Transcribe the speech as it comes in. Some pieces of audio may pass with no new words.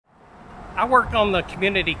I work on the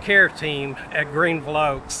community care team at Greenville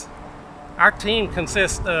Oaks. Our team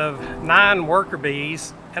consists of 9 worker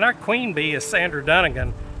bees, and our queen bee is Sandra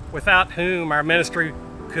Dunnigan, without whom our ministry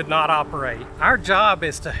could not operate. Our job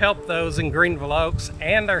is to help those in Greenville Oaks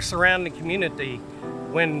and our surrounding community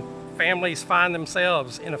when families find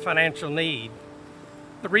themselves in a financial need.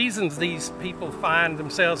 The reasons these people find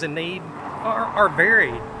themselves in need are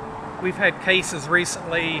varied. We've had cases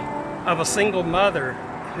recently of a single mother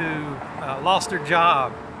who lost her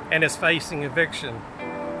job and is facing eviction.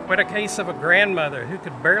 We had a case of a grandmother who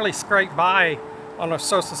could barely scrape by on her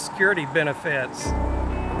Social Security benefits,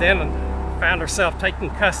 then found herself taking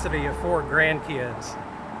custody of 4 grandkids.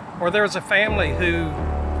 Or there was a family who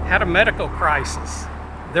had a medical crisis.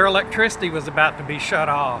 Their electricity was about to be shut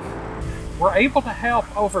off. We're able to help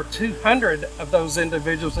over 200 of those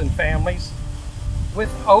individuals and families with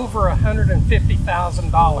over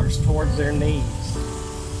 $150,000 towards their needs.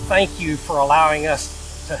 Thank you for allowing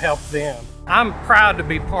us to help them. I'm proud to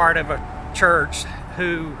be part of a church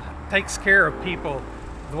who takes care of people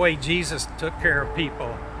the way Jesus took care of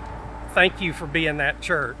people. Thank you for being that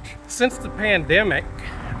church. Since the pandemic,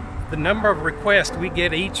 the number of requests we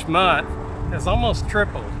get each month has almost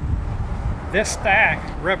tripled. This stack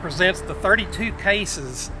represents the 32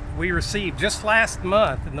 cases we received just last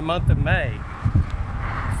month, in the month of May.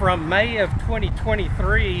 From May of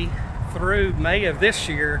 2023 through May of this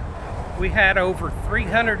year, we had over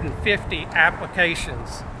 350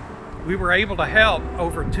 applications. We were able to help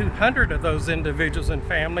over 200 of those individuals and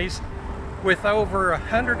families with over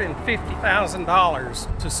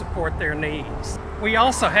 $150,000 to support their needs. We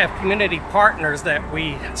also have community partners that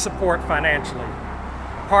we support financially.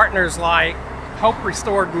 Partners like Hope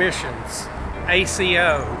Restored Missions,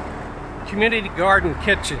 ACO, Community Garden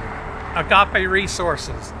Kitchen, Agape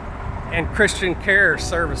Resources, and Christian Care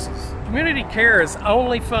Services. Community care is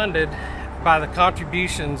only funded by the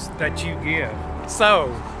contributions that you give.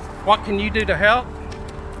 So, what can you do to help?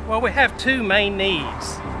 Well, we have 2 main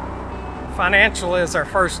needs. Financial is our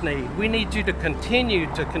first need. We need you to continue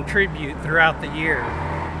to contribute throughout the year.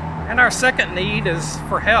 And our second need is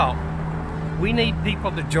for help. We need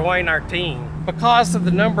people to join our team. Because of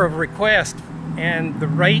the number of requests and the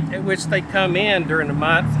rate at which they come in during the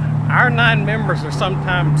month, our 9 members are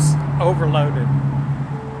sometimes overloaded.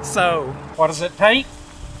 So, what does it take?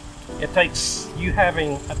 It takes you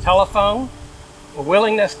having a telephone, a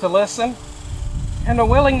willingness to listen, and a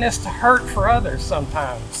willingness to hurt for others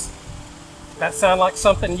sometimes. That sound like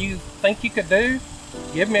something you think you could do?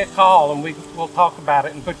 Give me a call and we'll talk about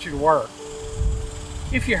it and put you to work.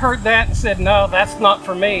 If you heard that and said, no, that's not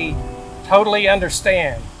for me, totally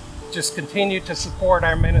understand. Just continue to support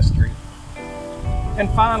our ministry. And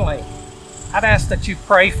finally, I'd ask that you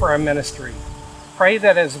pray for our ministry. Pray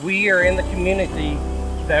that as we are in the community,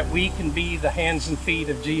 that we can be the hands and feet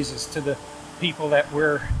of Jesus to the people that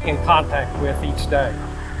we're in contact with each day.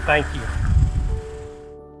 Thank you.